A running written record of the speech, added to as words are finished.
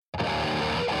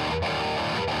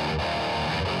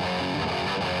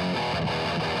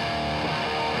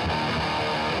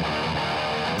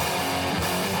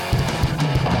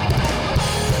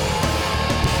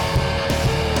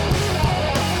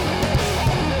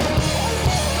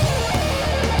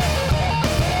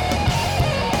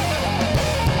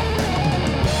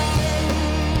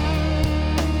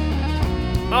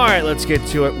right, let's get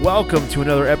to it. Welcome to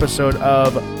another episode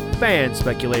of Fan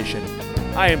Speculation.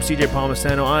 I am CJ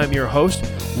Palmisano. I am your host,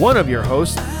 one of your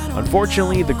hosts.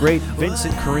 Unfortunately, the great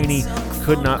Vincent Carini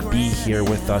could not be here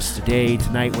with us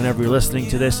tonight, whenever you're listening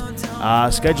to this.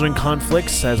 Scheduling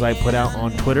conflicts, as I put out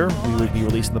on Twitter. We would be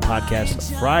releasing the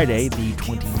podcast Friday, the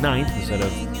 29th, instead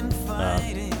of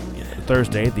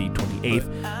Thursday, the 28th.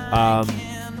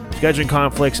 Scheduling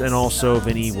conflicts, and also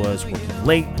Vinny was working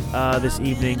late this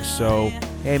evening, so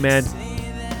hey man,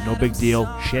 no big deal.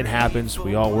 Shit happens.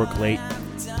 We all work late.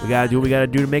 We gotta do what we gotta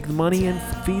do to make the money and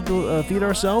feed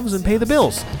ourselves and pay the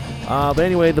bills. But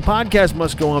anyway, the podcast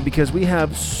must go on because we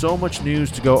have so much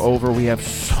news to go over. We have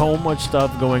so much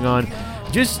stuff going on.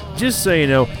 Just so you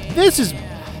know, this is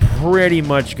pretty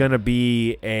much gonna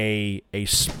be a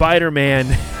Spider-Man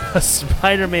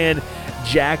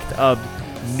jacked up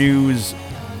news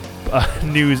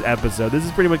episode. This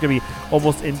is pretty much going to be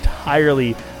almost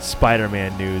entirely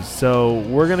Spider-Man news. So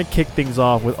we're going to kick things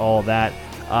off with all that.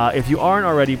 If you aren't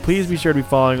already, please be sure to be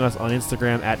following us on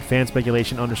Instagram at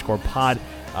fanspeculation_pod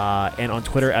and on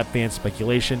Twitter at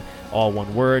fanspeculation, all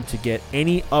one word, to get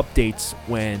any updates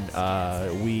when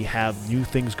we have new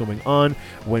things going on,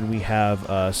 when we have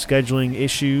scheduling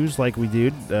issues like we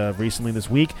did recently this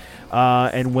week,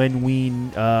 and when we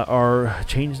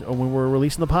when we're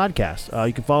releasing the podcast.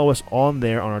 You can follow us on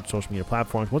there on our social media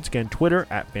platforms. Once again, Twitter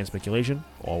at fanspeculation,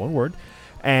 all one word,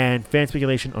 and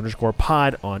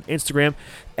fanspeculation_pod on Instagram.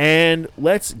 And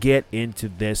let's get into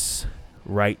this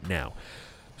right now.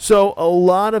 So a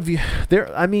lot of you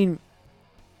there, I think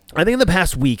in the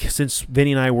past week since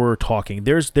Vinny and I were talking,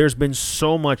 there's been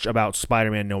so much about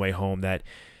Spider-Man No Way Home that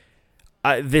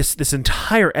this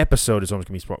entire episode is almost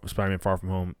going to be Spider-Man Far From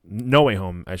Home, No Way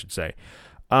Home, I should say.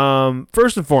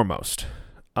 First and foremost,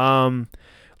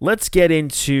 let's get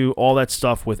into all that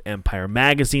stuff with Empire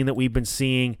Magazine that we've been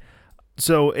seeing.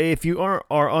 So if you are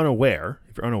unaware,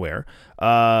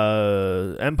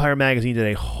 Empire Magazine did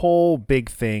a whole big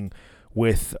thing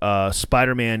with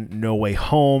Spider-Man No Way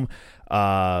Home.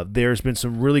 There's been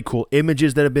some really cool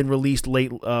images that have been released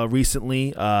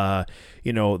recently.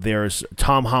 There's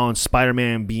Tom Holland's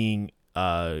Spider-Man being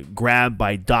grabbed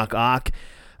by Doc Ock.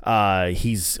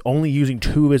 He's only using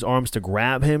two of his arms to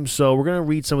grab him. So we're going to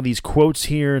read some of these quotes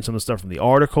here and some of the stuff from the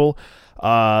article.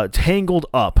 Tangled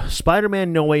Up.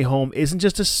 Spider-Man No Way Home isn't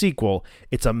just a sequel.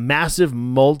 It's a massive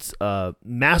meta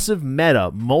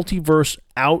multiverse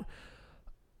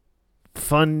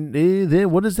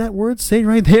what does that word say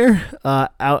right there?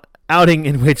 Outing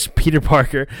in which Peter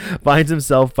Parker finds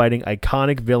himself fighting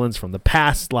iconic villains from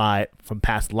past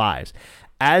lives.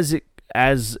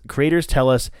 As creators tell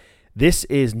us, this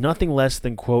is nothing less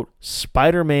than, quote,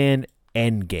 Spider-Man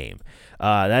Endgame.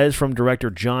 That is from director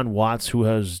John Watts, who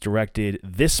has directed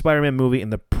this Spider-Man movie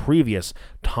and the previous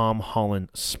Tom Holland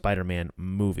Spider-Man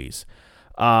movies.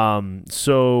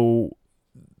 So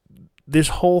this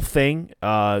whole thing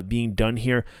being done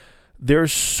here,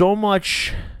 there's so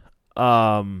much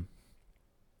that's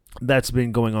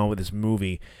been going on with this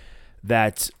movie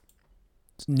that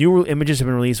new images have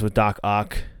been released with Doc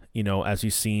Ock, as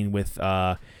you've seen with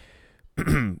Peter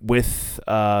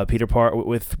Parker,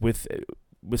 with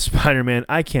Spider-Man.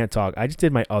 I can't talk. I just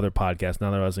did my other podcast,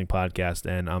 Another Wrestling Podcast,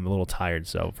 and I'm a little tired,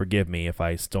 so forgive me if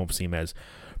I don't seem as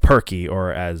perky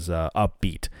or as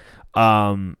upbeat.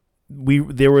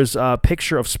 There was a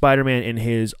picture of Spider-Man in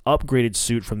his upgraded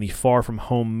suit from the Far From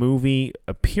Home movie,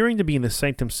 appearing to be in the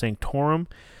Sanctum Sanctorum,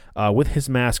 with his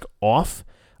mask off.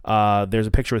 There's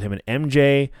a picture with him and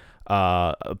MJ,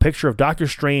 a picture of Doctor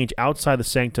Strange outside the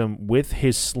Sanctum with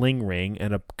his sling ring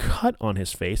and a cut on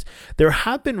his face. There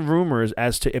have been rumors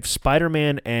as to if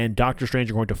Spider-Man and Doctor Strange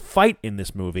are going to fight in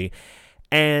this movie,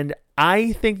 and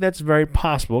I think that's very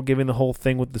possible, given the whole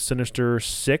thing with the Sinister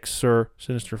Six, or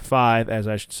Sinister Five, as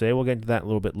I should say. We'll get into that a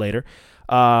little bit later.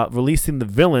 Releasing the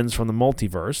villains from the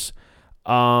multiverse.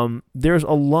 There's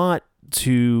a lot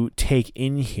to take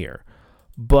in here,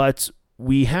 but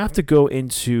we have to go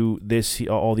into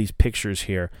all these pictures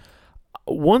here.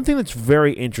 One thing that's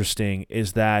very interesting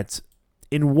is that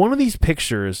in one of these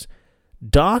pictures,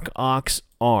 Doc Ock's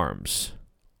arms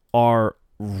are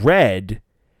red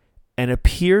and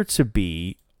appear to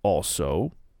be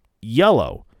also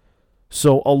yellow.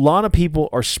 So a lot of people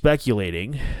are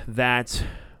speculating that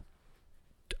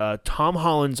Tom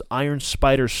Holland's Iron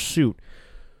Spider suit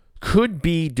could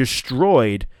be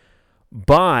destroyed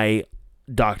by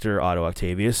Dr. Otto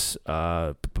Octavius,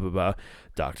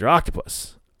 Dr.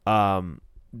 Octopus.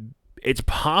 It's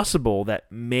possible that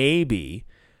maybe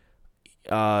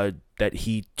that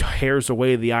he tears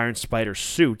away the Iron Spider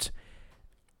suit,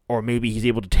 or maybe he's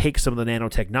able to take some of the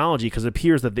nanotechnology, because it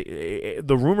appears that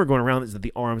the rumor going around is that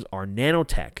the arms are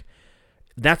nanotech.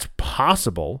 That's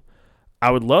possible.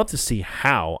 I would love to see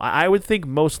how. I would think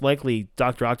most likely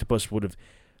Dr. Octopus would have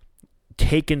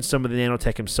taken some of the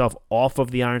nanotech himself off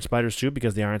of the Iron Spider suit,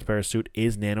 because the Iron Spider suit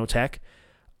is nanotech.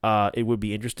 It would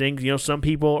be interesting. Some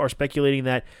people are speculating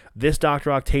that this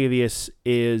Dr. Octavius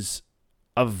is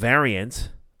a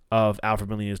variant of Alfred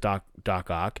Molina's Doc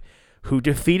Ock, who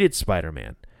defeated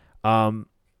Spider-Man. I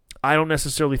don't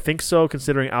necessarily think so,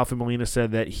 considering Alfred Molina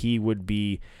said that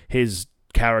his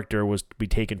character was to be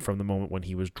taken from the moment when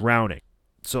he was drowning.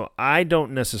 So I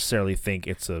don't necessarily think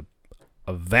it's a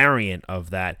variant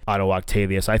of that Otto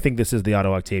Octavius. I think this is the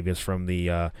Otto Octavius from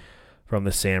the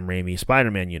Sam Raimi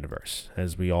Spider-Man universe,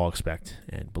 as we all expect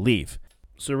and believe.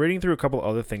 So reading through a couple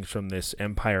other things from this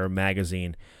Empire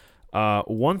magazine,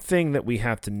 one thing that we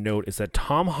have to note is that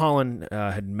Tom Holland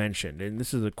had mentioned, and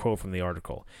this is a quote from the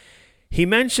article, he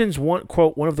mentions one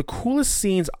of the coolest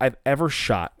scenes I've ever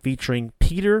shot, featuring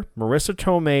Peter, Marissa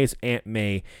Tomei's Aunt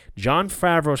May, Jon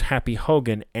Favreau's Happy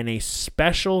Hogan, and a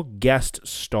special guest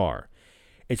star.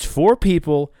 It's 4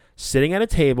 people sitting at a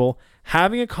table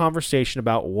having a conversation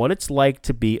about what it's like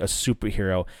to be a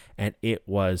superhero, and it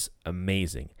was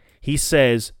amazing. He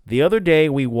says, the other day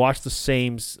we watched the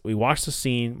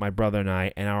scene, my brother and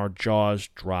I, and our jaws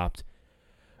dropped.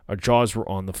 Our jaws were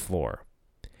on the floor.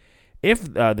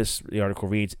 The article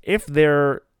reads, if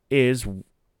this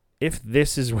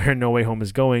is where No Way Home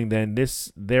is going, then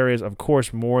there is, of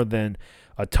course, more than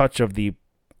a touch of the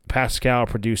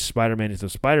Pascal-produced Spider-Man Into the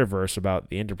Spider-Verse about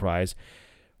the Enterprise.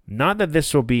 Not that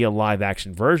this will be a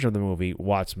live-action version of the movie.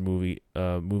 Watt's movies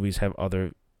have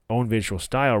other own visual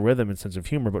style, rhythm, and sense of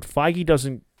humor, but Feige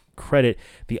doesn't credit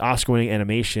the Oscar-winning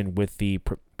animation with the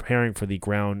preparing for the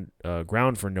ground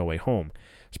for No Way Home.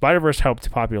 Spider-Verse helped to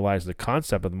popularize the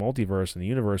concept of the multiverse and the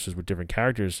universes with different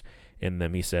characters in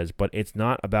them, he says, but it's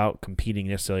not about competing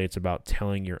necessarily, it's about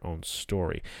telling your own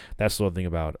story. That's the thing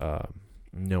about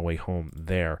No Way Home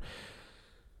there.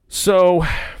 So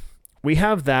we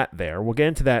have that there. We'll get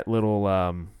into that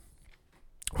little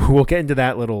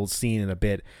scene in a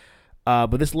bit.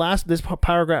 But this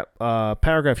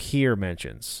paragraph here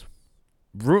mentions,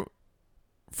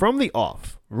 from the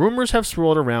off, rumors have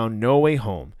swirled around No Way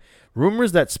Home.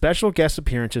 Rumors that special guest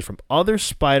appearances from other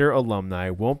Spider alumni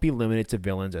won't be limited to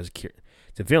villains.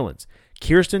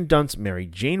 Kirsten Dunst's Mary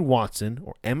Jane Watson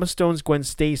or Emma Stone's Gwen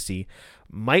Stacy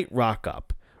might rock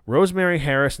up. Rosemary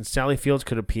Harris and Sally Fields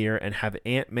could appear and have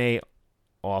Aunt May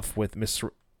off with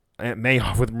Marissa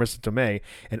Tomei,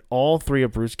 and all 3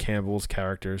 of Bruce Campbell's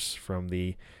characters from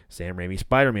the Sam Raimi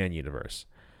Spider-Man universe.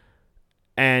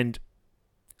 And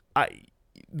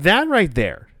that right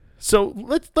there. So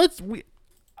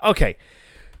okay.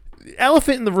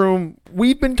 Elephant in the room.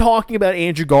 We've been talking about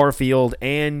Andrew Garfield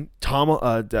and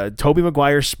Tobey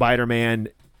Maguire's Spider-Man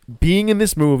being in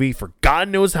this movie for God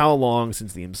knows how long,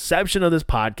 since the inception of this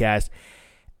podcast,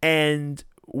 and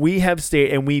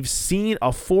we've seen a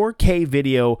 4K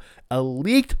video, a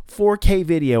leaked 4K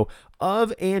video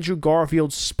of Andrew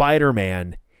Garfield's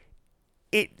Spider-Man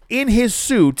in his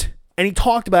suit, and he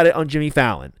talked about it on Jimmy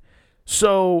Fallon.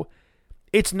 So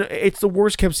it's the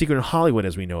worst kept secret in Hollywood,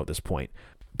 as we know at this point.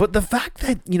 But the fact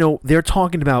that, they're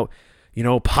talking about,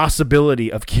 possibility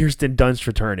of Kirsten Dunst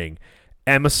returning,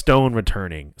 Emma Stone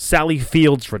returning, Sally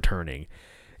Fields returning,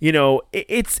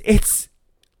 it's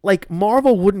like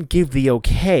Marvel wouldn't give the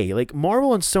okay. Like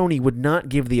Marvel and Sony would not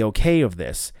give the okay of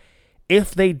this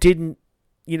if they didn't,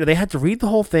 they had to read the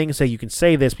whole thing and say, you can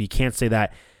say this, but you can't say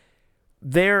that.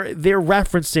 They're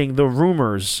referencing the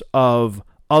rumors of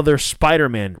other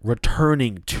Spider-Man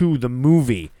returning to the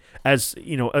movie as,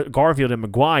 Garfield and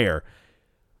Maguire.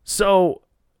 So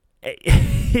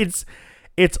it's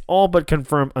all but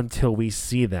confirmed until we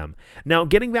see them. Now,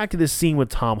 getting back to this scene with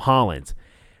Tom Holland.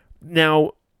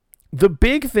 Now, the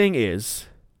big thing is,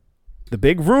 the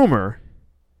big rumor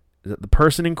is that the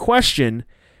person in question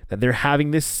that they're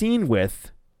having this scene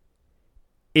with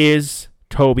is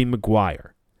Tobey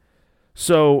Maguire.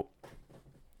 So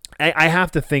I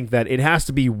have to think that it has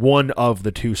to be one of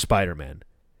the 2 Spider-Men.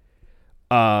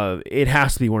 It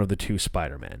has to be one of the 2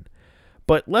 Spider-Men.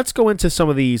 But let's go into some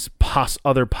of these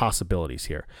other possibilities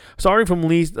here. Starting from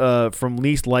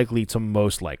least likely to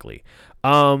most likely.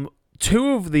 2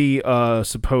 of the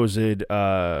supposed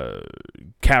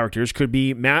characters could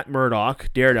be Matt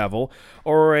Murdock, Daredevil,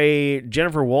 or a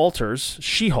Jennifer Walters,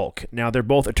 She-Hulk. Now, they're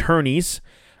both attorneys.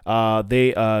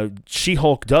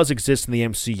 She-Hulk does exist in the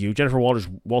MCU. Jennifer Walters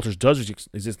does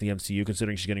exist in the MCU,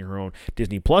 considering she's getting her own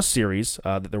Disney Plus series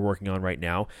that they're working on right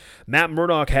now. Matt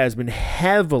Murdock has been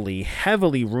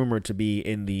heavily rumored to be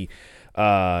in the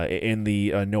in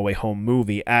the No Way Home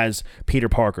movie as Peter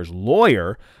Parker's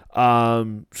lawyer.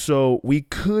 So we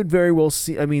could very well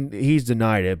see. I mean, he's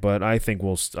denied it, but I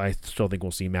still think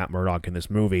we'll see Matt Murdock in this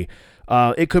movie.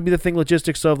 It could be the thing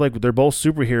logistics of like they're both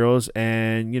superheroes,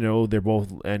 and they're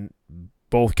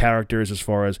both characters as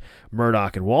far as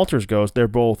Murdock and Walters goes. They're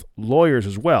both lawyers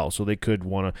as well, so they could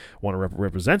want to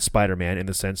represent Spider-Man in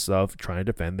the sense of trying to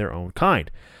defend their own kind.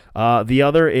 The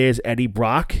other is Eddie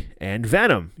Brock and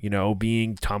Venom.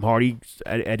 Being Tom Hardy,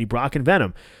 Eddie Brock and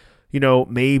Venom.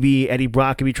 Maybe Eddie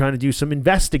Brock could be trying to do some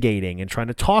investigating and trying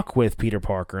to talk with Peter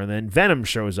Parker, and then Venom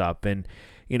shows up, and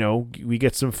we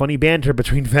get some funny banter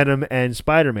between Venom and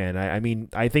Spider-Man.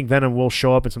 I think Venom will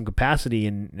show up in some capacity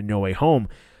in No Way Home,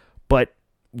 but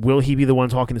will he be the one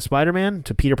talking to Spider-Man,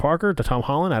 to Peter Parker, to Tom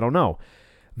Holland? I don't know.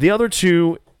 The other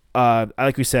two,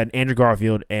 like we said, Andrew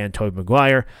Garfield and Tobey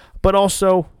Maguire, but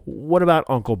also, what about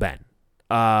Uncle Ben?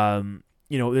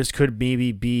 This could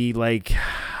maybe be like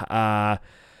a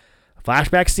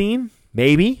flashback scene,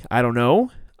 maybe. I don't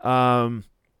know.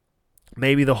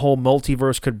 Maybe the whole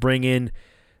multiverse could bring in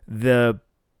the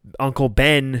Uncle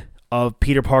Ben of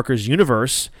Peter Parker's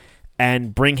universe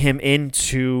and bring him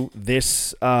into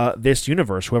this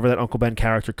universe, whoever that Uncle Ben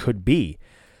character could be.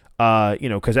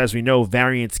 Because as we know,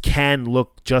 variants can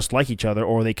look just like each other,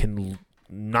 or they can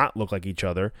not look like each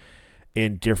other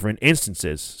in different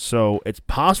instances. So it's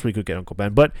possible we could get Uncle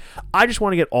Ben, but I just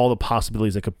want to get all the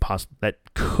possibilities that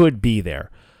could be there.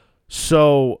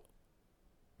 So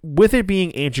with it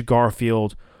being Andrew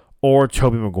Garfield or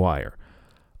Tobey Maguire,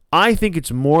 I think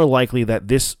it's more likely that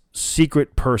this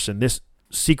secret person, this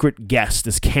secret guest,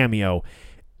 this cameo,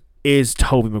 is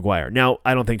Tobey Maguire. Now,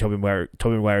 I don't think Tobey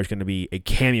Maguire is going to be a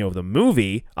cameo of the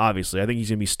movie, obviously. I think he's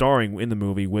going to be starring in the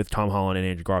movie with Tom Holland and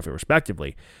Andrew Garfield,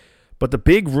 respectively. But the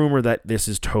big rumor that this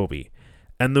is Tobey,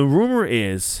 and the rumor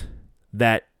is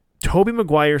that Tobey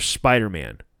Maguire's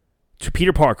Spider-Man, to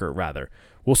Peter Parker, rather,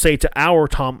 will say to our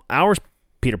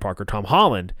Peter Parker, Tom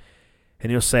Holland,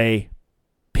 and he'll say,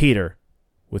 Peter,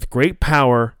 with great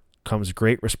power comes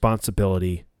great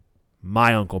responsibility.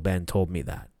 My Uncle Ben told me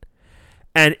that.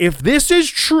 And if this is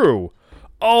true,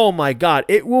 oh my God,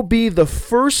 it will be the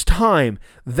first time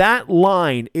that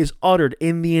line is uttered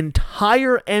in the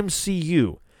entire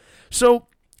MCU. So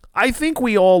I think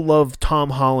we all love Tom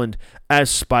Holland as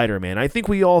Spider-Man. I think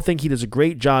we all think he does a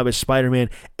great job as Spider-Man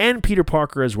and Peter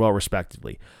Parker as well,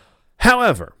 respectively.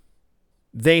 However,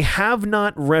 they have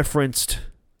not referenced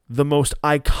the most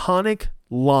iconic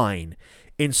line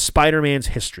in Spider-Man's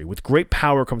history. With great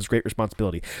power comes great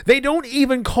responsibility. They don't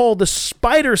even call the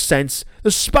spider sense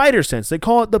the spider sense. They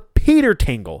call it the Peter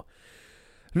Tingle.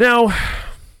 Now,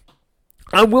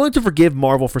 I'm willing to forgive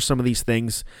Marvel for some of these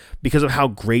things because of how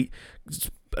great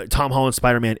Tom Holland's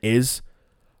Spider-Man is.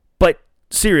 But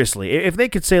seriously, if they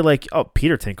could say like, oh,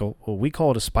 Peter Tinkle, well, we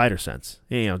call it a spider sense.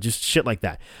 Just shit like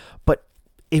that. But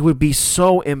it would be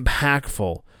so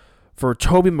impactful for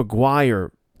Tobey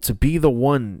Maguire to be the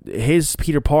one, his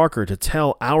Peter Parker, to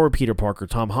tell our Peter Parker,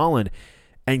 Tom Holland,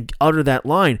 and utter that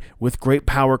line, with great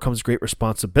power comes great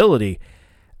responsibility.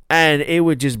 And it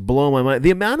would just blow my mind.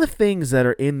 The amount of things that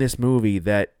are in this movie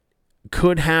that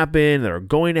could happen, that are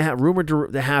going to rumored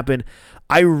to happen,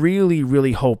 I really,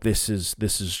 really hope this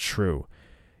is true.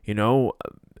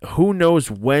 Who knows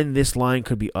when this line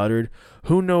could be uttered?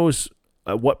 Who knows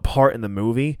what part in the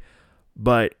movie?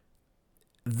 But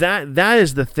that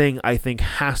is the thing I think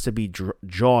has to be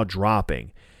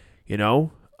jaw-dropping.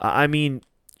 I mean,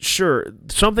 sure,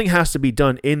 something has to be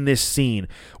done in this scene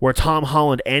where Tom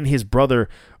Holland and his brother,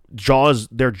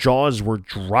 their jaws were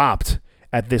dropped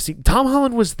at this scene. Tom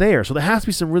Holland was there, so there has to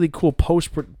be some really cool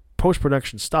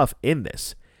post-production stuff in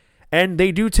this. And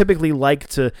they do typically like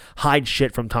to hide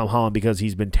shit from Tom Holland because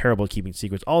he's been terrible at keeping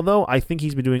secrets. Although I think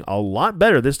he's been doing a lot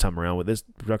better this time around with this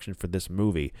production for this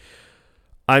movie.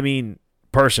 I mean,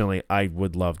 personally, I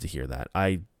would love to hear that.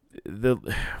 The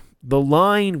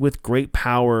line, with great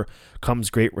power comes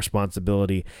great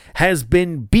responsibility, has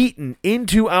been beaten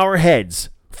into our heads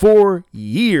for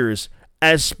years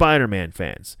as Spider-Man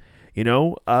fans.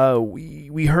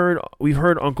 We've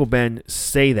heard Uncle Ben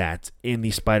say that in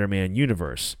the Spider-Man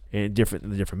universe in the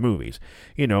different movies.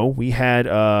 We had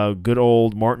good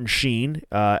old Martin Sheen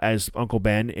as Uncle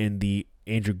Ben in the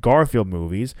Andrew Garfield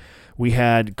movies. We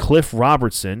had Cliff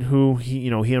Robertson, who he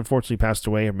unfortunately passed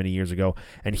away many years ago,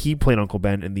 and he played Uncle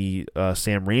Ben in the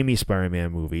Sam Raimi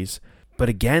Spider-Man movies. But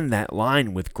again, that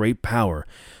line, with great power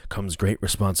comes great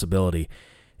responsibility,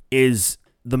 is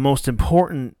the most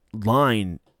important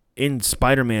line in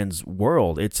Spider-Man's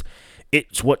world. It's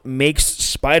what makes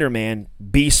Spider-Man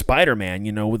be Spider-Man,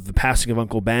 with the passing of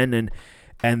Uncle Ben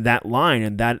and that line,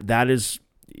 and that is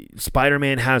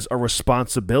Spider-Man has a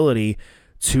responsibility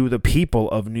to the people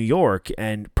of New York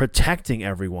and protecting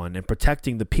everyone and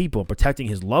protecting the people, protecting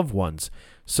his loved ones.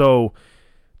 So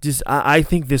I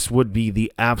think this would be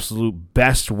the absolute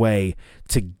best way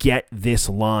to get this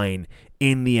line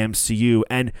in the MCU.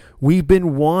 And we've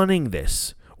been wanting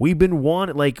this. We're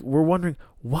wondering,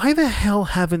 why the hell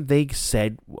haven't they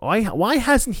said, why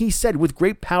hasn't he said, with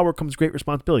great power comes great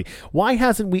responsibility? Why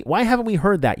haven't we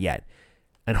heard that yet?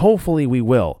 And hopefully we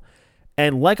will.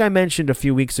 And like I mentioned a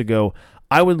few weeks ago,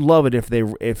 I would love it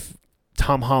if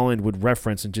Tom Holland would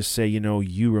reference and just say,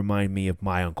 you remind me of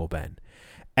my Uncle Ben.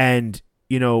 And,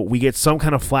 we get some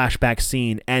kind of flashback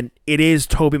scene, and it is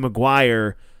Tobey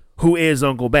Maguire who is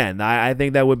Uncle Ben. I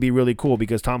think that would be really cool,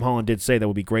 because Tom Holland did say that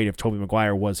would be great if Tobey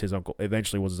Maguire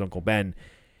eventually was his Uncle Ben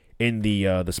in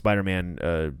the Spider-Man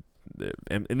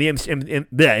in the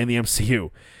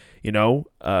MCU.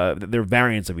 They're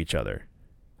variants of each other.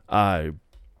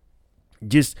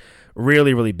 Just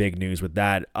really, really big news with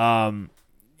that.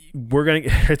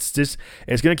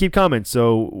 It's gonna keep coming.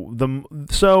 So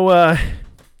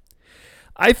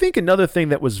I think another thing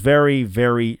that was very,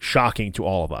 very shocking to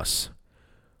all of us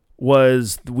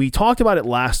was, we talked about it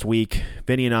last week,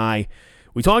 Vinny and I.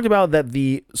 We talked about that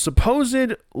the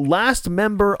supposed last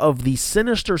member of the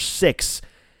Sinister Six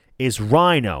is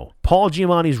Rhino, Paul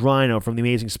Giamatti's Rhino from The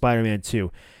Amazing Spider-Man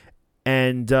 2.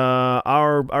 And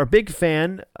our big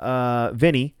fan,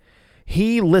 Vinny,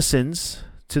 he listens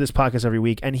to this podcast every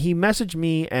week, and he messaged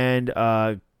me and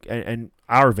our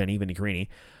Vinny Carini.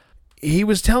 He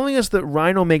was telling us that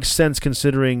Rhino makes sense,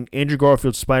 considering Andrew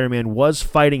Garfield's Spider-Man was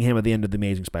fighting him at the end of The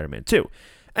Amazing Spider-Man 2.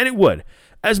 And it would.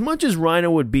 As much as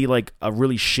Rhino would be like a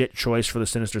really shit choice for the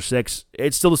Sinister Six,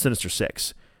 it's still the Sinister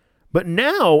Six. But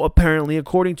now, apparently,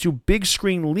 according to Big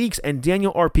Screen Leaks and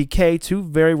Daniel RPK, two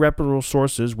very reputable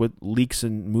sources with leaks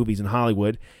in movies in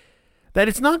Hollywood, that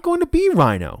it's not going to be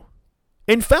Rhino.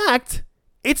 In fact,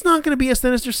 it's not going to be a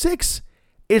Sinister Six.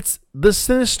 It's the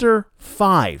Sinister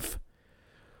Five.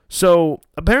 So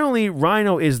apparently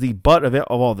Rhino is the butt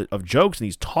of jokes, and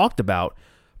he's talked about,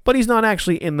 but he's not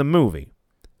actually in the movie.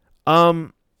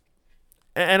 And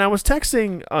I was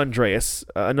texting Andreas,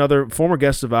 another former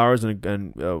guest of ours and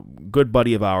a good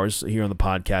buddy of ours here on the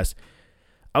podcast.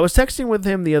 I was texting with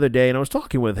him the other day, and I was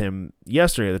talking with him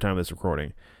yesterday at the time of this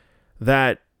recording,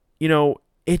 that,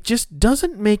 it just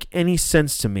doesn't make any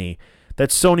sense to me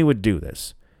that Sony would do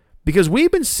this. Because we've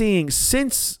been seeing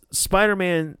since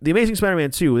Spider-Man, The Amazing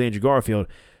Spider-Man 2 with Andrew Garfield,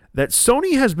 that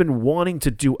Sony has been wanting to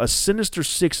do a Sinister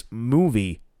Six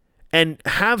movie and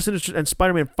have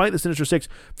Spider-Man fight the Sinister Six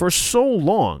for so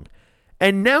long.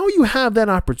 And now you have that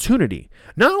opportunity.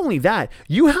 Not only that,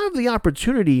 you have the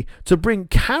opportunity to bring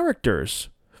characters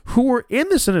who were in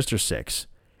the Sinister Six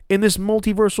in this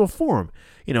multiversal form.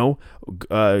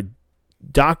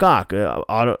 Doc Ock,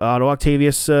 Otto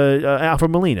Octavius,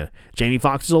 Alfred Molina, Jamie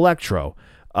Foxx's Electro,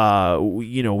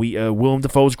 Willem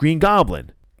Dafoe's Green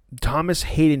Goblin, Thomas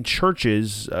Hayden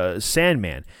Church's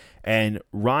Sandman, and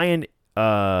Ryan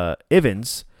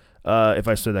Ivins, if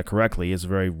I said that correctly, is a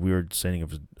very weird saying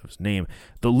of his name,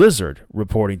 the Lizard,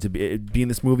 reporting to be in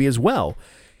this movie as well.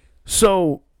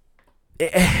 So,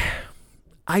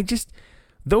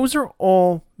 those are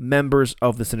all members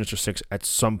of the Sinister Six at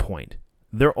some point.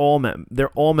 They're all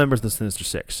members of the Sinister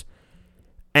Six.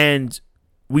 And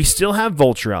we still have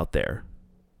Vulture out there.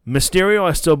 Mysterio,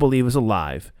 I still believe, is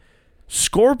alive.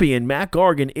 Scorpion, Matt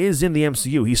Gargan, is in the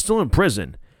MCU. He's still in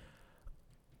prison.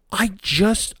 I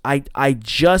just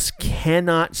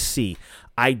cannot see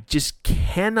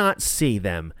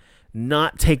them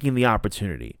not taking the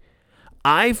opportunity.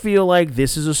 I feel like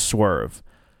this is a swerve.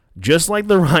 Just like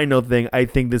the Rhino thing, I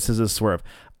think this is a swerve.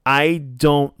 I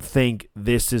don't think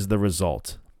this is the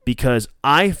result, because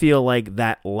I feel like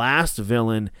that last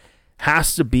villain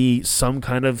has to be some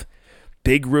kind of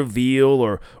big reveal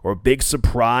or big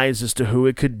surprise as to who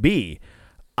it could be.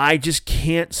 I just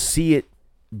can't see it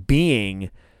being.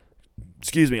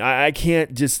 I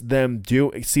can't just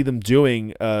see them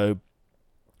doing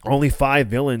only 5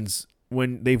 villains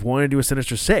when they've wanted to do a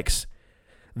Sinister Six.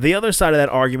 The other side of that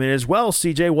argument is, well,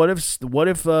 CJ, what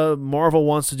if Marvel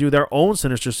wants to do their own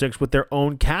Sinister Six with their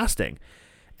own casting?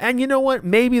 And you know what?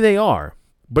 Maybe they are.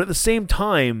 But at the same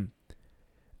time,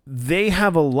 they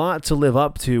have a lot to live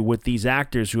up to with these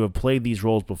actors who have played these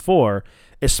roles before,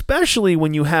 especially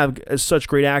when you have such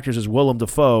great actors as Willem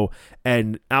Dafoe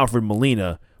and Alfred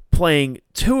Molina playing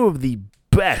two of the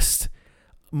best,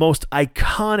 most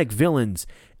iconic villains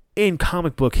in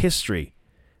comic book history.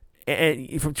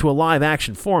 And to a live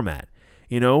action format,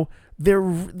 they're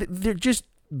just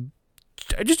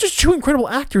two incredible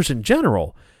actors in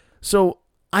general. So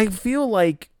I feel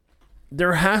like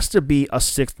there has to be a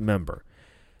sixth member.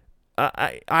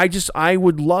 I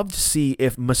would love to see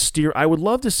if Mysterio. I would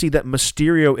love to see that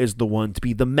Mysterio is the one to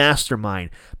be the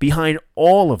mastermind behind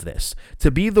all of this,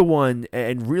 to be the one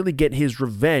and really get his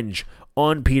revenge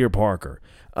on Peter Parker.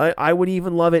 I would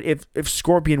even love it if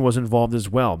Scorpion was involved as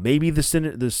well. Maybe the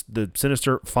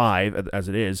Sinister Five, as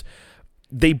it is,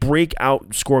 they break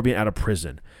out Scorpion out of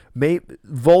prison.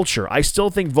 Vulture. I still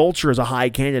think Vulture is a high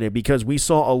candidate because we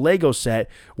saw a Lego set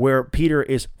where Peter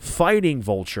is fighting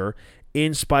Vulture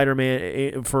in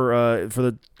Spider-Man for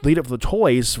the lead up for the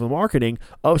toys, for the marketing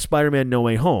of Spider-Man No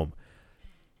Way Home.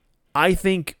 I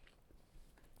think,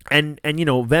 and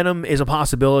Venom is a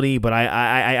possibility, but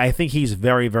I think he's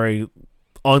very, very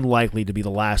unlikely to be the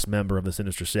last member of the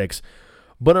Sinister Six.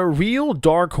 But a real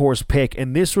dark horse pick,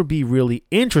 and this would be really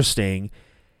interesting,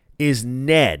 is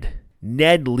Ned.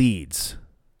 Ned Leeds.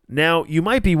 Now, you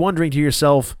might be wondering to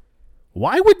yourself,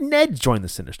 why would Ned join the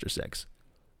Sinister Six?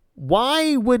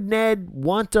 Why would Ned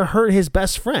want to hurt his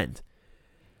best friend?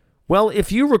 Well,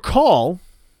 if you recall,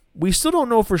 we still don't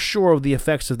know for sure of the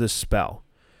effects of this spell.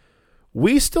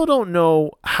 We still don't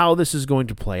know how this is going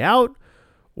to play out.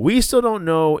 We still don't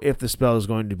know if the spell is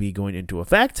going to be going into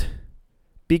effect.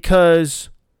 Because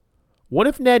what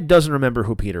if Ned doesn't remember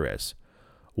who Peter is?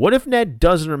 What if Ned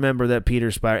doesn't remember that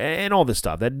Peter's Spider and all this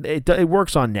stuff? That it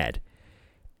works on Ned.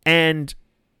 And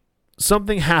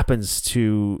something happens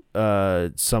to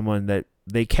someone that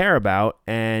they care about,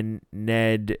 and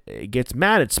Ned gets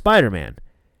mad at Spider-Man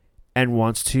and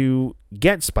wants to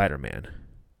get Spider-Man.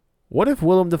 What if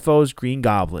Willem Dafoe's Green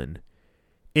Goblin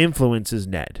influences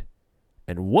Ned?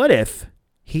 And what if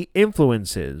he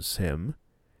influences him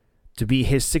to be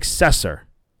his successor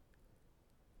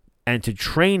and to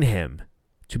train him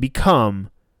to become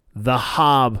the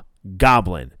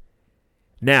Hobgoblin?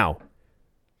 Now,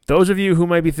 those of you who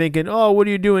might be thinking, oh, what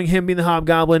are you doing, him being the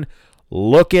Hobgoblin?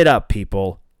 Look it up,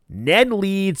 people. Ned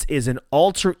Leeds is an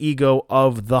alter ego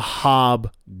of the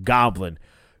Hobgoblin.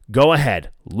 Go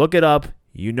ahead. Look it up.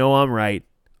 You know I'm right.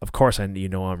 Of course you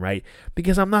know I'm right.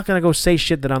 Because I'm not going to go say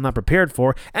shit that I'm not prepared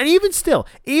for. And even still,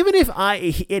 even if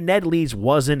Ned Leeds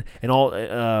wasn't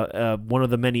one of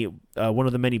the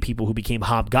many people who became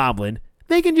Hobgoblin,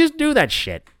 they can just do that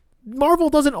shit. Marvel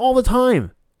does it all the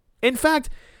time. In fact,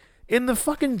 in the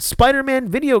fucking Spider-Man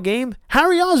video game,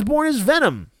 Harry Osborn is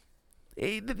Venom.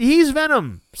 He's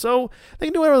Venom. So they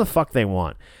can do whatever the fuck they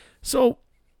want. So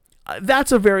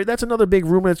that's another big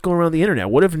rumor that's going around the internet.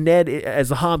 What if Ned, as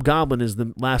the Hobgoblin, is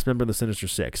the last member of the Sinister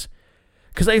Six?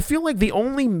 Because I feel like the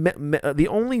only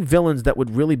villains that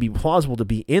would really be plausible to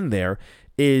be in there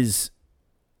is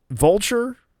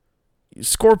Vulture,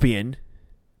 Scorpion,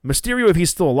 Mysterio if he's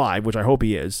still alive, which I hope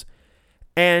he is,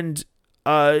 and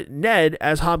Ned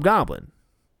as Hobgoblin.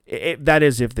 That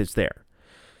is, if it's there.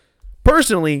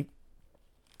 Personally,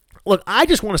 look, I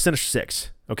just want a Sinister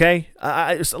Six. Okay,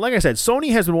 like I said,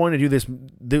 Sony has been wanting to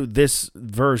do this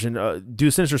version,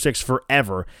 do Sinister Six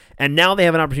forever, and now they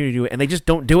have an opportunity to do it, and they just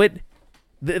don't do it.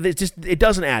 It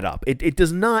doesn't add up. It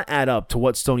does not add up to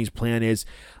what Sony's plan is.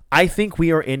 I think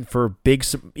we are in for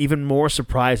even more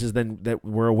surprises than that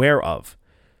we're aware of.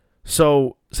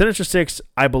 So Sinister Six,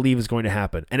 I believe, is going to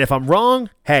happen. And if I'm wrong,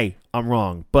 hey, I'm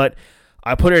wrong. But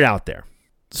I put it out there.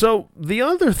 So the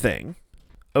other thing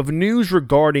of news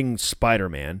regarding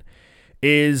Spider-Man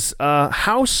is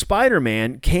how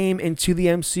Spider-Man came into the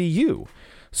MCU.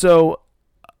 So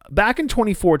back in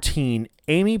 2014,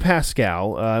 Amy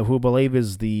Pascal, who I believe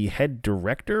is the head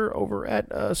director over at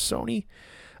Sony,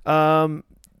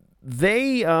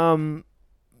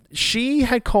 she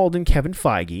had called in Kevin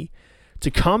Feige to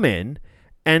come in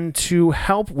and to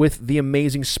help with The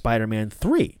Amazing Spider-Man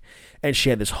 3. And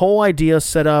she had this whole idea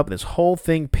set up, this whole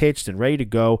thing pitched and ready to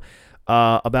go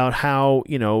about how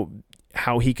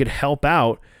he could help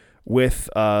out with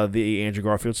the Andrew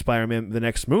Garfield Spider-Man, the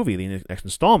next movie, the next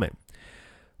installment.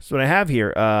 So what I have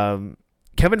here,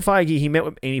 Kevin Feige, he met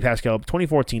with Amy Pascal in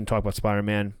 2014 to talk about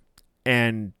Spider-Man,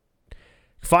 and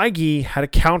Feige had a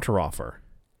counteroffer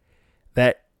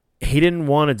that he didn't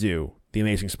want to do The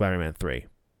Amazing Spider-Man 3.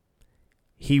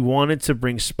 He wanted to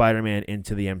bring Spider-Man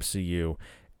into the MCU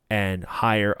and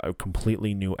hire a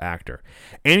completely new actor.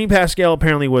 Amy Pascal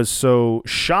apparently was so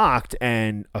shocked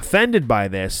and offended by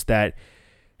this that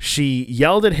she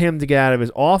yelled at him to get out of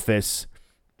his office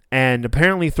and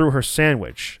apparently threw her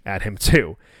sandwich at him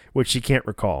too, which she can't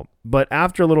recall. But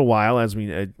after a little while, as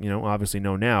we obviously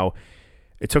know now,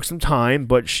 it took some time,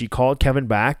 but she called Kevin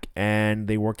back and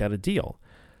they worked out a deal.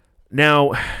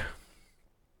 Now,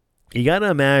 you got to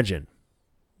imagine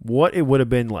what it would have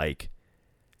been like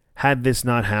had this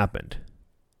not happened.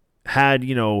 Had,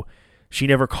 she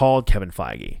never called Kevin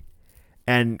Feige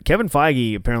And Kevin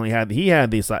Feige apparently had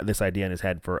this idea in his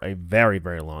head for a very,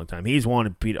 very long time. He's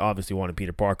obviously wanted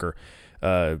Peter Parker,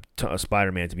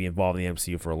 Spider-Man, to be involved in the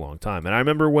MCU for a long time. And I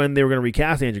remember when they were going to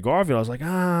recast Andrew Garfield, I was like,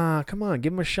 come on,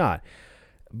 give him a shot.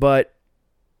 But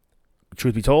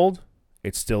truth be told,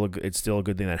 it's still a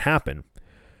good thing that happened.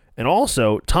 And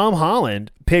also, Tom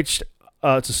Holland pitched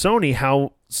to Sony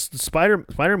how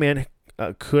Spider-Man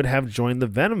could have joined the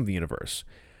Venom universe.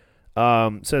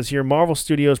 Says here, Marvel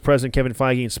Studios president Kevin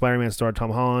Feige and Spider-Man star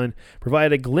Tom Holland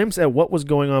provided a glimpse at what was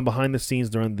going on behind the scenes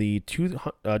during the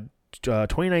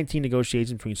 2019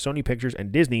 negotiations between Sony Pictures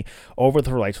and Disney over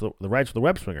the rights for the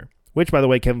web swinger, which, by the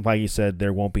way, Kevin Feige said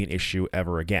there won't be an issue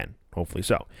ever again. Hopefully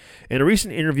so. In a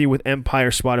recent interview with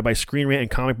Empire, spotted by Screen Rant and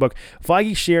Comic Book,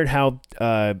 Feige shared how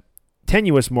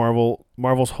tenuous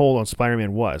Marvel's hold on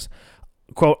Spider-Man was.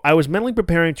 Quote, I was mentally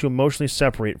preparing to emotionally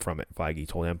separate from it, Feige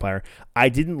told Empire. I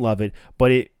didn't love it, but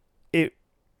it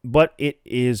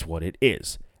is what it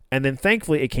is. And then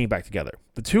thankfully it came back together.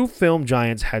 The two film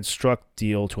giants had struck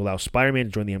deal to allow Spider-Man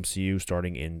to join the MCU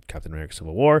starting in Captain America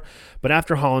Civil War, but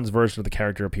after Holland's version of the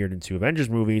character appeared in 2 Avengers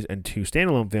movies and 2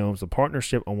 standalone films, the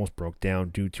partnership almost broke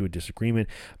down due to a disagreement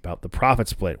about the profit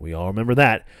split. We all remember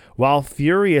that. While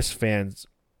furious fans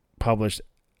published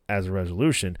as a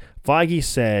resolution, Feige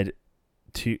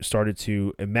started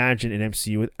to imagine an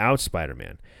MCU without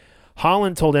Spider-Man.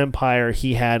 Holland told Empire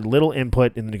he had little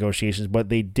input in the negotiations, but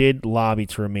they did lobby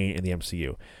to remain in the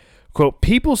MCU. Quote,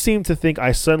 people seem to think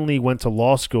I suddenly went to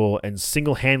law school and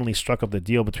single-handedly struck up the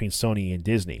deal between Sony and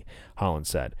Disney, Holland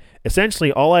said.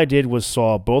 Essentially, all I did was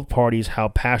saw both parties how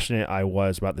passionate I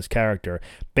was about this character.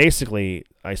 Basically,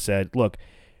 I said, look,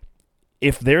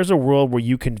 if there's a world where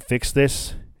you can fix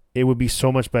this, it would be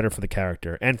so much better for the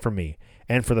character and for me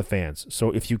and for the fans.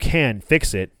 So if you can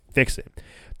fix it, fix it.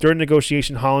 During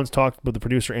negotiation, Hollins talked with the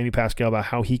producer Amy Pascal about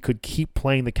how he could keep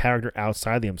playing the character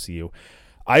outside the MCU.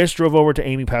 I just drove over to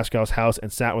Amy Pascal's house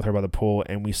and sat with her by the pool,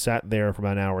 and we sat there for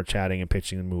about an hour chatting and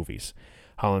pitching the movies,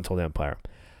 Holland told Empire.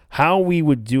 How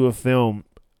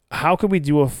could we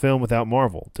do a film without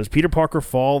Marvel? Does Peter Parker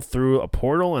fall through a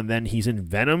portal and then he's in the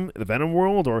Venom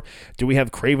world? Or do we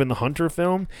have Kraven the Hunter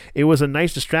film? It was a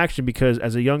nice distraction because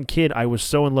as a young kid, I was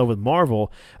so in love with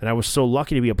Marvel and I was so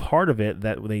lucky to be a part of it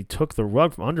that when they took the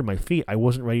rug from under my feet, I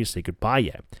wasn't ready to say goodbye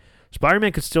yet.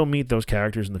 Spider-Man could still meet those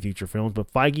characters in the future films,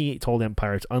 but Feige told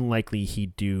Empire it's unlikely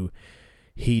he'd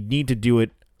need to do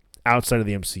it outside of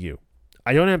the MCU.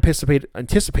 I don't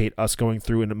anticipate us going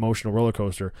through an emotional roller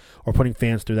coaster or putting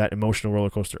fans through that emotional roller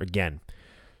coaster again.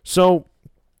 So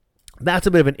that's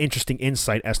a bit of an interesting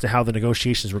insight as to how the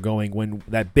negotiations were going when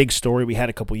that big story we had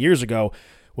a couple years ago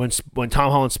when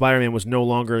Tom Holland's Spider-Man was no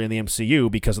longer in the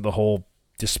MCU because of the whole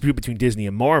dispute between Disney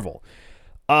and Marvel.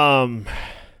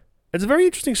 It's a very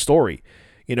interesting story,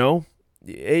 you know.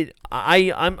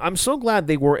 I'm so glad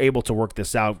they were able to work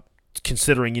this out,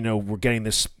 considering, you know, we're getting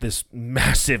this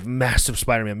massive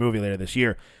Spider-Man movie later this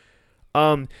year.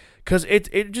 Because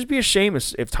it'd just be a shame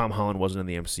if Tom Holland wasn't in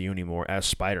the MCU anymore as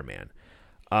Spider-Man.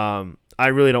 I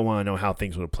really don't want to know how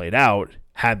things would have played out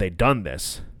had they done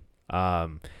this. I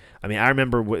mean, I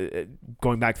remember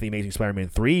going back to the Amazing Spider-Man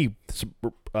 3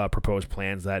 proposed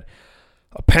plans that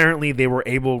apparently they were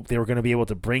going to be able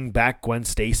to bring back Gwen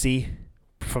Stacy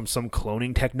from some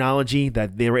cloning technology,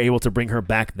 that they were able to bring her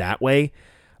back that way.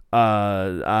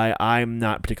 I'm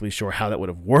not particularly sure how that would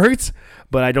have worked,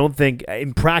 but I don't think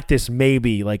in practice,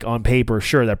 maybe like on paper,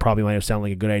 sure, that probably might have sounded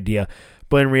like a good idea,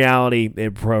 but in reality,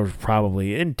 it was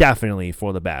probably and definitely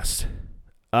for the best.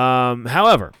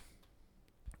 However,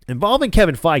 involving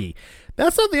Kevin Feige,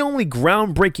 that's not the only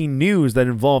groundbreaking news that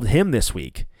involved him this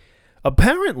week.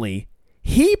 Apparently,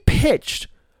 he pitched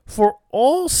for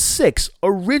all 6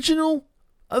 original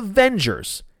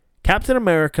Avengers, Captain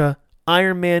America,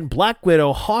 Iron Man, Black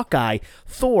Widow, Hawkeye,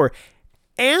 Thor,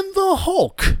 and the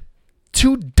Hulk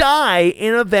to die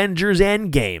in Avengers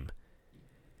Endgame.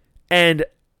 And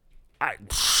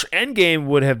Endgame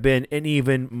would have been an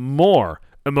even more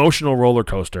emotional roller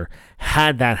coaster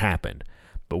had that happened.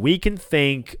 But we can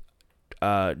thank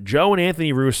Joe and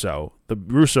Anthony Russo, the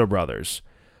Russo brothers,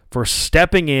 for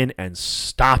stepping in and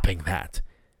stopping that.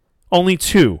 Only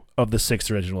 2 of the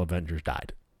 6 original Avengers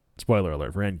died. Spoiler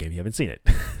alert for Endgame, you haven't seen it.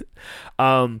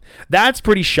 That's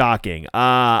pretty shocking.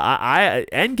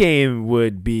 Endgame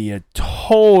would be a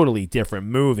totally different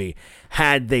movie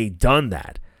had they done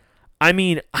that. I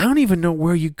mean, I don't even know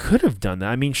where you could have done that.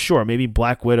 I mean, sure, maybe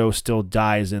Black Widow still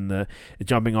dies in the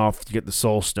jumping off to get the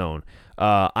Soul Stone.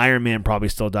 Iron Man probably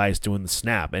still dies doing the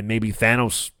snap. And maybe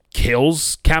Thanos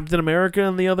kills Captain America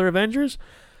and the other Avengers.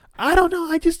 I don't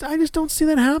know. I just don't see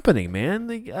that happening, man.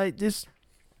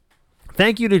 Thank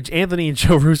thank you to Anthony and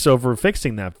Joe Russo for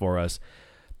fixing that for us.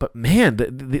 But man,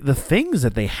 the things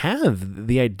that they have,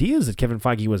 the ideas that Kevin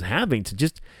Feige was having to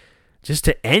just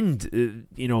to end,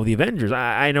 the Avengers.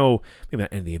 I know maybe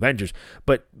not end the Avengers,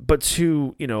 but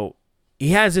to,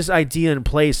 he has this idea in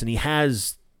place, and he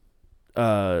has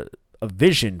a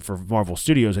vision for Marvel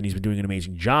Studios, and he's been doing an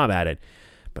amazing job at it.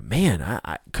 But man,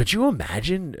 could you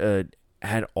imagine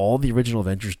had all the original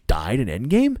Avengers died in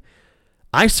Endgame?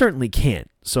 I certainly can't.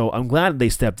 So I'm glad they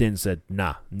stepped in and said,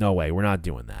 nah, no way, we're not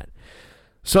doing that.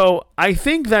 So I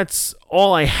think that's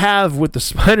all I have with the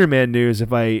Spider-Man news,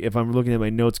 if I'm looking at my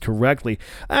notes correctly.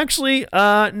 Actually,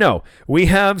 no. We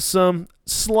have some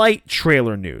slight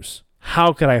trailer news.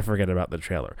 How could I forget about the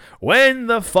trailer? When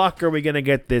the fuck are we going to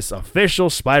get this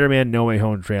official Spider-Man No Way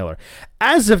Home trailer?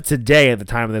 As of today, at the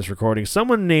time of this recording,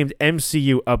 someone named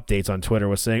MCU Updates on Twitter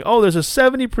was saying, there's a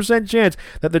 70% chance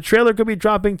that the trailer could be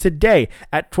dropping today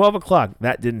at 12 o'clock.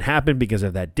 That didn't happen, because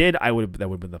if that did, that would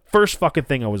have been the first fucking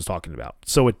thing I was talking about.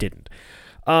 So it didn't.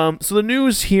 So the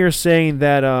news here saying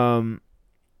that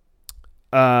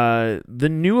the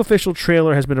new official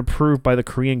trailer has been approved by the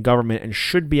Korean government and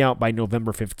should be out by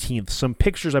November 15th. Some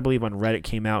pictures, I believe, on Reddit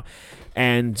came out,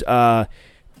 and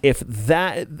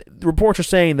reports are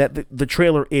saying that the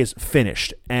trailer is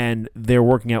finished and they're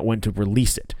working out when to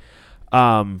release it.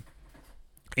 Because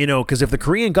if the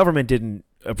Korean government didn't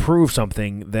approve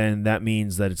something, then that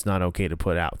means that it's not okay to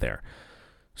put out there.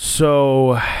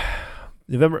 So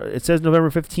it says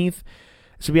November 15th.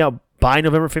 It should be out by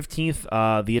November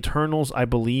 15th. The Eternals, I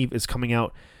believe, is coming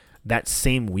out that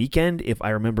same weekend, if I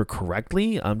remember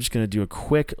correctly. I'm just going to do a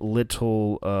quick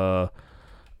little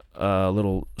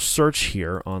search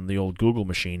here on the old Google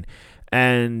machine.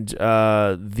 And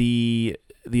the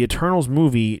Eternals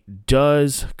movie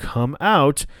does come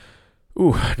out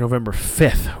November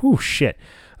 5th. Shit.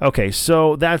 Okay,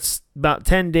 so that's about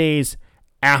 10 days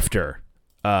after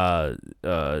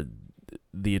the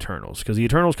Eternals, because the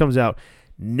Eternals comes out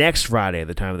next Friday at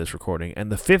the time of this recording,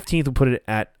 and the 15th will put it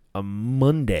at a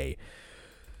Monday.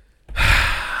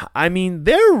 I mean,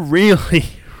 they're really,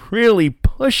 really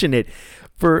pushing it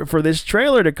for this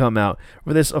trailer to come out,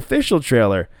 for this official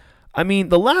trailer. I mean,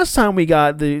 the last time we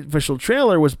got the official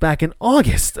trailer was back in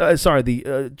August.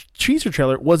 The teaser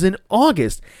trailer was in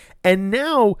August, and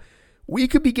now we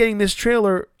could be getting this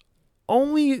trailer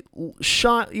only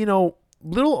shot,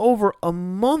 little over a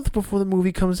month before the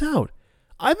movie comes out.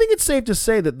 I think it's safe to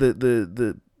say that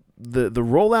the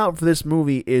rollout for this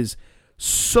movie is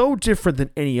so different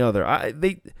than any other.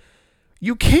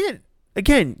 You can't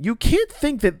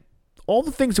think that all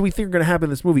the things that we think are going to happen in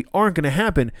this movie aren't going to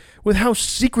happen, with how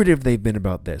secretive they've been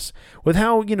about this, with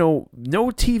how, no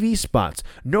TV spots,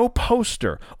 no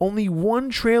poster, only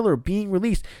one trailer being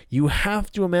released. You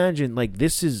have to imagine,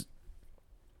 this is,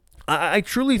 I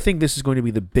truly think this is going to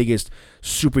be the biggest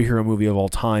superhero movie of all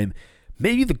time.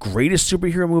 Maybe the greatest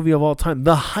superhero movie of all time.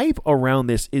 The hype around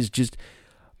this is just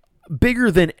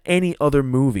bigger than any other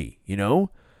movie,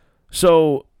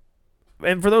 So,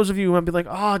 and for those of you who might be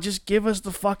like, just give us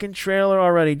the fucking trailer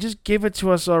already. Just give it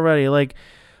to us already.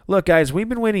 Look, guys, we've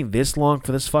been waiting this long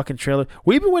for this fucking trailer.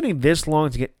 We've been waiting this long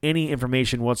to get any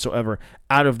information whatsoever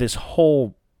out of this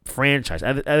whole franchise,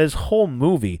 out of this whole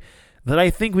movie, that I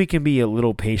think we can be a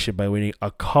little patient by waiting a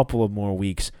couple of more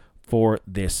weeks for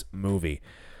this movie.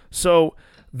 So,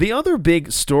 the other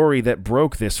big story that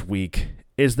broke this week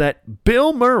is that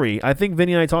Bill Murray, I think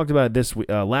Vinny and I talked about it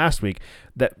last week,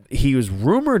 that he was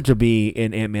rumored to be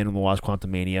in Ant-Man and the Wasp: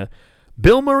 Quantumania.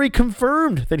 Bill Murray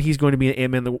confirmed that he's going to be in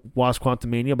Ant-Man and the Wasp: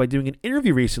 Quantumania by doing an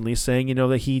interview recently saying,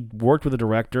 that he worked with a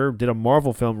director, did a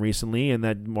Marvel film recently, and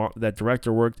that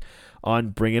director worked on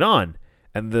Bring It On.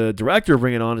 And the director of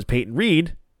Bring It On is Peyton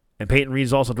Reed, and Peyton Reed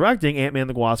is also directing Ant-Man and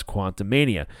the Wasp: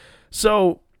 Quantumania.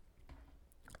 So,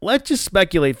 let's just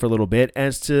speculate for a little bit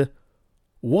as to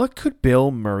what could Bill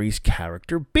Murray's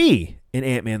character be in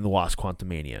Ant-Man and the Wasp: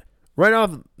 Quantumania. Right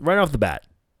off the bat,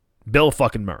 Bill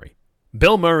fucking Murray.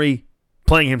 Bill Murray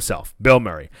playing himself. Bill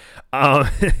Murray.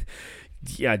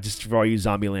 Yeah, just for all you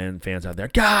Zombieland fans out there,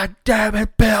 God damn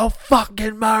it, Bill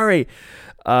fucking Murray.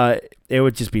 It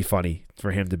would just be funny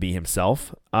for him to be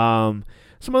himself.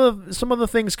 Some of the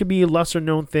things could be lesser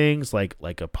known things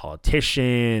like a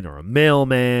politician or a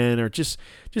mailman or just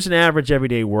an average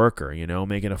everyday worker,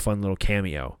 making a fun little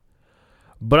cameo.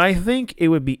 But I think it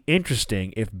would be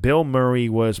interesting if Bill Murray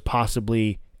was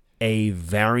possibly a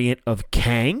variant of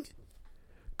Kang.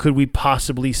 Could we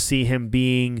possibly see him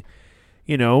being,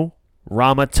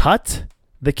 Rama Tut,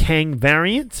 the Kang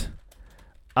variant?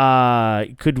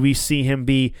 Could we see him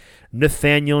be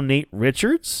Nathaniel Nate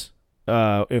Richards?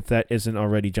 if that isn't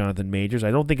already Jonathan Majors.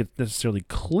 I don't think it's necessarily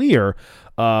clear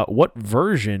what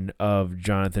version of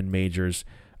Jonathan Majors,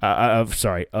 of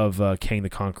Kang the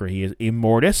Conqueror he is.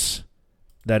 Immortus,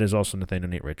 that is also Nathaniel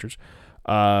Nate Richards.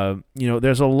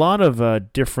 There's a lot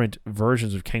of different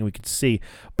versions of Kang we could see,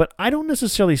 but I don't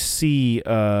necessarily see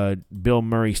Bill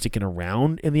Murray sticking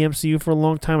around in the MCU for a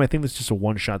long time. I think that's just a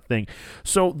one-shot thing.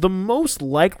 So the most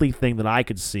likely thing that I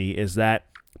could see is that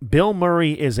Bill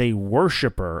Murray is a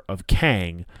worshiper of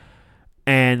Kang,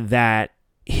 and that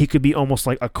he could be almost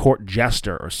like a court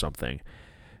jester or something.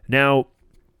 Now,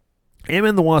 Ant-Man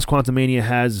and the Wasp: Quantumania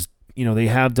has, they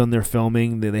have done their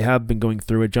filming. They have been going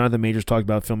through it. Jonathan Majors talked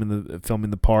about filming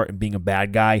the part and being a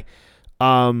bad guy.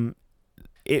 The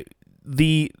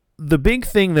big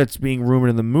thing that's being rumored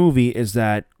in the movie is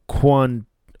that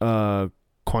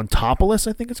Quantopolis,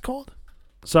 I think it's called.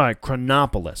 Sorry,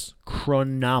 Chronopolis.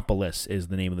 Chronopolis is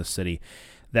the name of the city.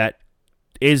 That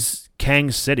is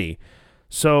Kang's city.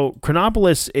 So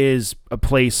Chronopolis is a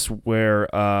place where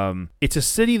it's a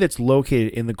city that's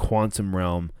located in the quantum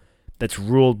realm that's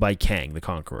ruled by Kang the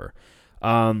Conqueror.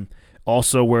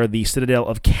 Also where the Citadel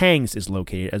of Kangs is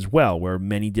located as well, where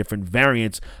many different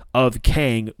variants of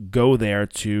Kang go there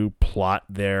to plot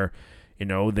their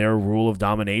rule of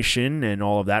domination and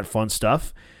all of that fun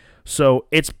stuff. So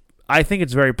I think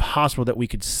it's very possible that we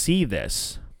could see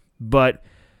this, but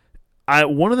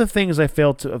one of the things I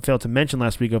failed to mention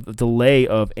last week of the delay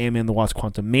of Ant-Man and the Wasp: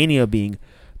 Quantumania being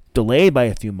delayed by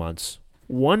a few months.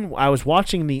 One, I was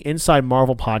watching the Inside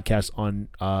Marvel podcast on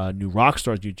New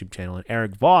Rockstar's YouTube channel, and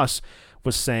Eric Voss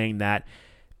was saying that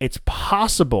it's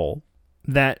possible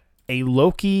that a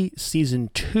Loki season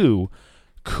 2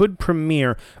 could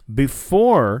premiere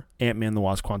before Ant-Man and the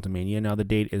Wasp: Quantumania. Now the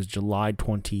date is July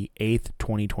 28th,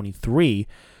 2023.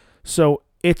 So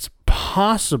it's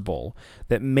possible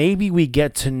that maybe we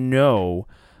get to know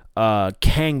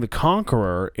Kang the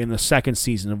Conqueror in the second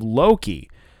season of Loki.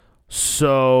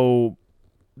 So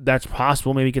that's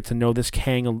possible. Maybe get to know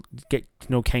get to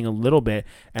know Kang a little bit,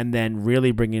 and then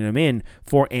really bringing him in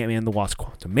for Ant-Man and the Wasp: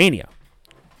 Quantumania.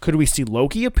 Could we see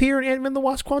Loki appear in Ant-Man and the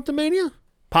Wasp: Quantumania?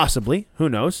 Possibly. Who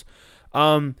knows?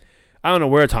 I don't know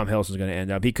where Tom Hiddleston's going to end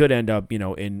up. He could end up,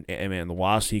 in Ant-Man and the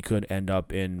Wasp. He could end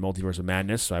up in Multiverse of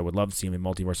Madness. So I would love to see him in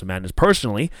Multiverse of Madness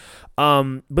personally.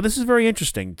 But this is very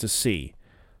interesting to see.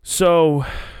 So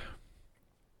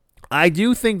I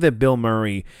do think that Bill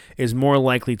Murray is more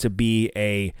likely to be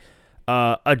a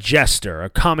jester, a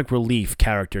comic relief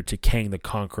character to Kang the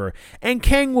Conqueror. And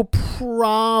Kang will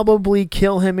probably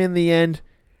kill him in the end.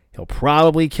 He'll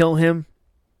probably kill him.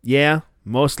 Yeah,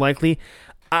 most likely.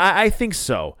 I think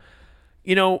so.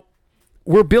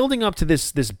 We're building up to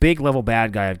this big level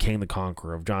bad guy of Kang the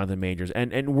Conqueror, of Jonathan Majors,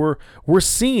 and we're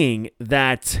seeing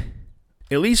that,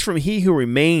 at least from He Who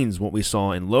Remains, what we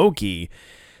saw in Loki,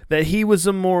 that he was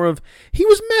he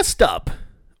was messed up,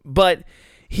 but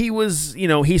he was,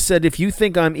 he said, if you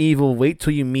think I'm evil, wait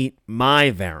till you meet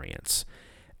my variants.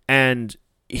 And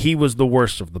he was the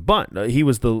worst of the bunch. He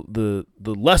was the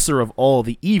lesser of all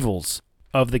the evils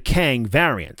of the Kang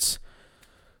variants.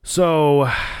 So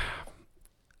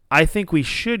I think we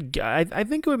should. I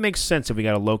think it would make sense if we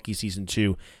got a Loki season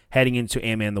 2 heading into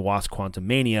Ant-Man and the Wasp: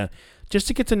 Quantumania, just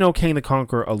to get to know Kang the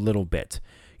Conqueror a little bit,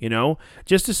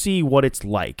 just to see what it's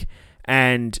like.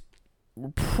 And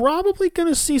we're probably going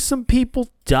to see some people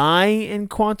die in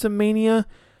Quantumania.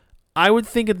 I would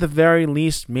think at the very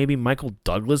least maybe Michael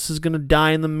Douglas is going to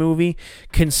die in the movie,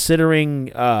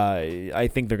 considering I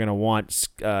think they're going to want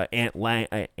Scott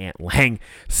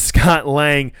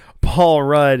Lang, Paul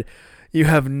Rudd. You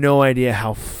have no idea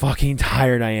how fucking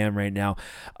tired I am right now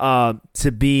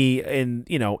to be in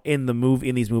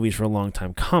these movies for a long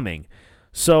time coming.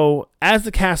 So, as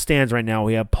the cast stands right now,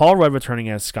 we have Paul Rudd returning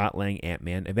as Scott Lang,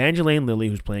 Ant-Man, Evangeline Lilly,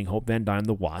 who's playing Hope Van Dyne,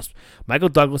 the Wasp, Michael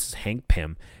Douglas as Hank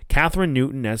Pym, Catherine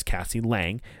Newton as Cassie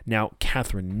Lang. Now,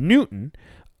 Catherine Newton,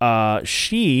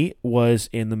 she was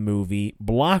in the movie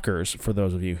Blockers, for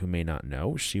those of you who may not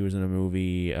know. She was in a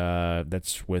movie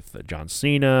that's with John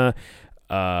Cena,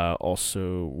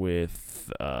 also with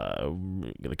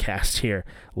the cast here,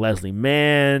 Leslie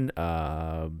Mann,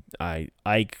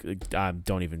 Ike,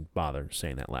 don't even bother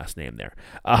saying that last name there.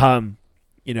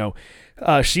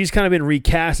 She's kind of been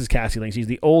recast as Cassie Lang. She's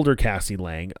the older Cassie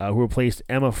Lang, who replaced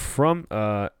Emma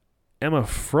Frumman.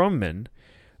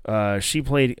 She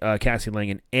played Cassie Lang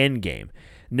in Endgame.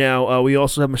 Now, we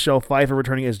also have Michelle Pfeiffer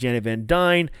returning as Janet Van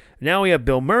Dyne. Now we have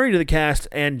Bill Murray to the cast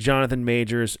and Jonathan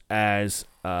Majors as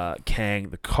Kang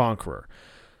the Conqueror.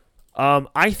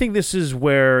 I think this is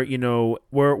where,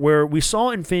 where we saw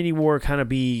Infinity War kind of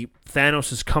be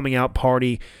Thanos' coming out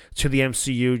party to the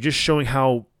MCU, just showing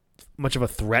how much of a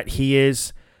threat he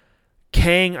is.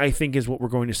 Kang, I think, is what we're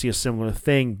going to see a similar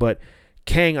thing, but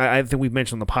Kang, I think we've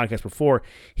mentioned on the podcast before,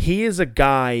 he is a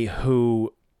guy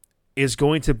who is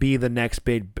going to be the next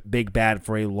big bad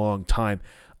for a long time.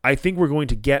 I think we're going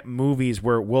to get movies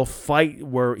where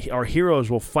where our heroes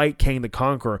will fight Kang the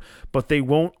Conqueror, but they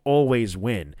won't always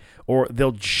win, or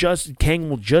Kang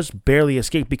will just barely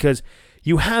escape, because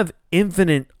you have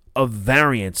infinite of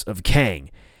variants of Kang,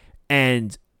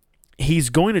 and he's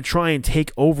going to try and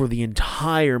take over the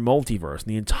entire multiverse,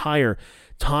 the entire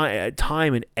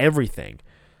time and everything.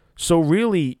 So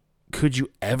really, could you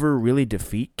ever really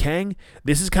defeat Kang?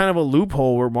 This is kind of a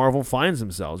loophole where Marvel finds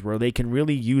themselves, where they can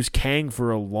really use Kang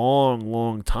for a long,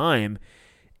 long time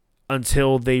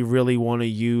until they really want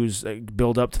to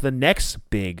build up to the next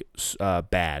big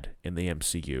bad in the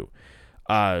MCU.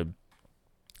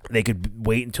 They could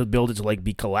wait until build it to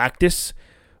be Galactus.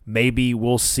 Maybe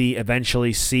we'll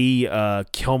eventually see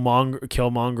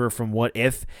Killmonger from What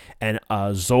If and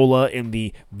Zola in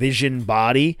the Vision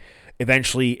body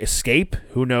eventually escape.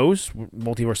 Who knows?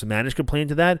 Multiverse of Madness could play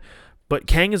into that. But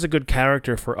Kang is a good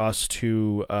character for us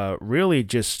to really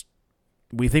just...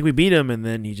 We think we beat him, and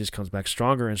then he just comes back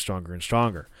stronger and stronger and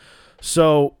stronger.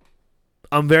 So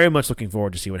I'm very much looking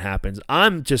forward to see what happens.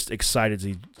 I'm just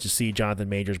excited to see Jonathan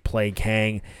Majors play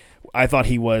Kang. I thought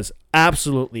he was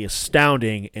absolutely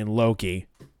astounding in Loki.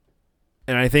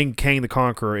 And I think Kang the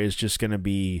Conqueror is just going to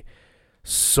be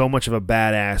so much of a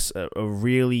badass, a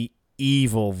really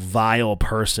evil, vile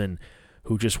person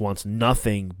who just wants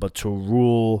nothing but to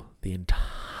rule the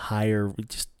entire,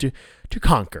 just to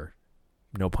conquer.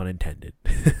 No pun intended.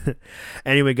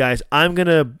 Anyway, guys, I'm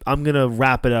gonna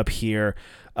wrap it up here.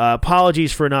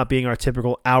 Apologies for not being our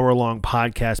typical hour-long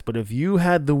podcast, but if you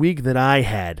had the week that I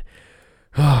had,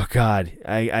 oh, God,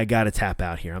 I got to tap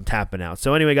out here. I'm tapping out.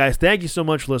 So anyway, guys, thank you so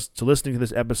much for listening to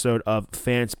this episode of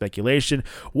Fan Speculation.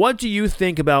 What do you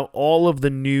think about all of the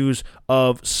news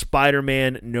of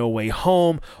Spider-Man No Way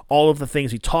Home? All of the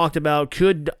things we talked about?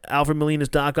 Could Alfred Molina's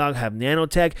Doc Ock have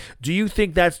nanotech? Do you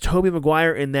think that's Tobey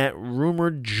Maguire in that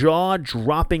rumored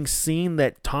jaw-dropping scene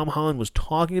that Tom Holland was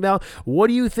talking about? What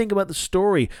do you think about the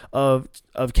story of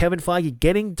Kevin Feige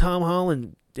getting Tom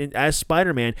Holland as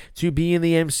Spider-Man to be in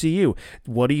the MCU?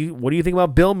 What do you think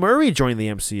about Bill Murray joining the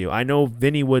MCU? I know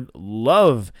Vinny would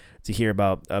love to hear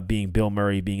about Bill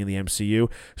Murray being in the MCU.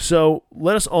 So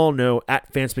let us all know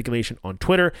at Fanspeculation on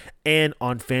Twitter and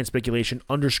on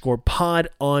Fanspeculation_pod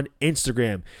on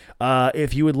Instagram.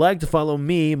 If you would like to follow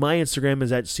me, my Instagram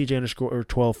is at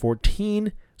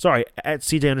CJ_1214. Sorry, at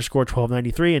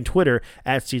CJ_1293, and Twitter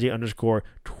at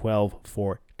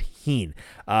CJ_1214.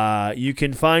 You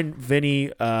can find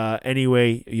Vinny any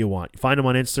way you want. Find him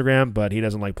on Instagram, but he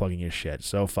doesn't like plugging his shit,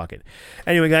 so fuck it.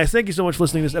 Anyway, guys, thank you so much for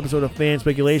listening to this episode of Fan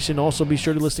Speculation. Also, be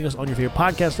sure to listen to us on your favorite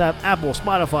podcast app, Apple,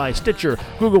 Spotify, Stitcher,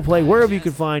 Google Play, wherever you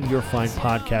can find your fine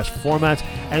podcast formats.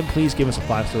 And please give us a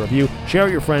 5-star review, share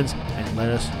with your friends, and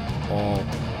let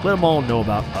them all know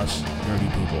about us nerdy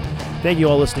people. Thank you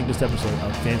all listening to this episode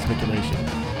of Fan Speculation.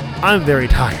 I'm very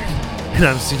tired, and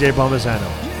I'm CJ Palmisano.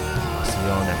 See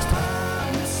you all next time.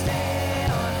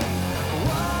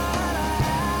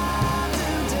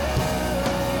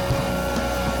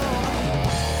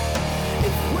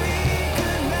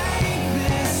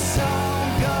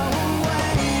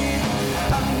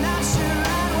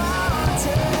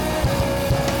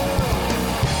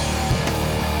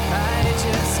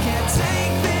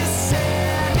 Take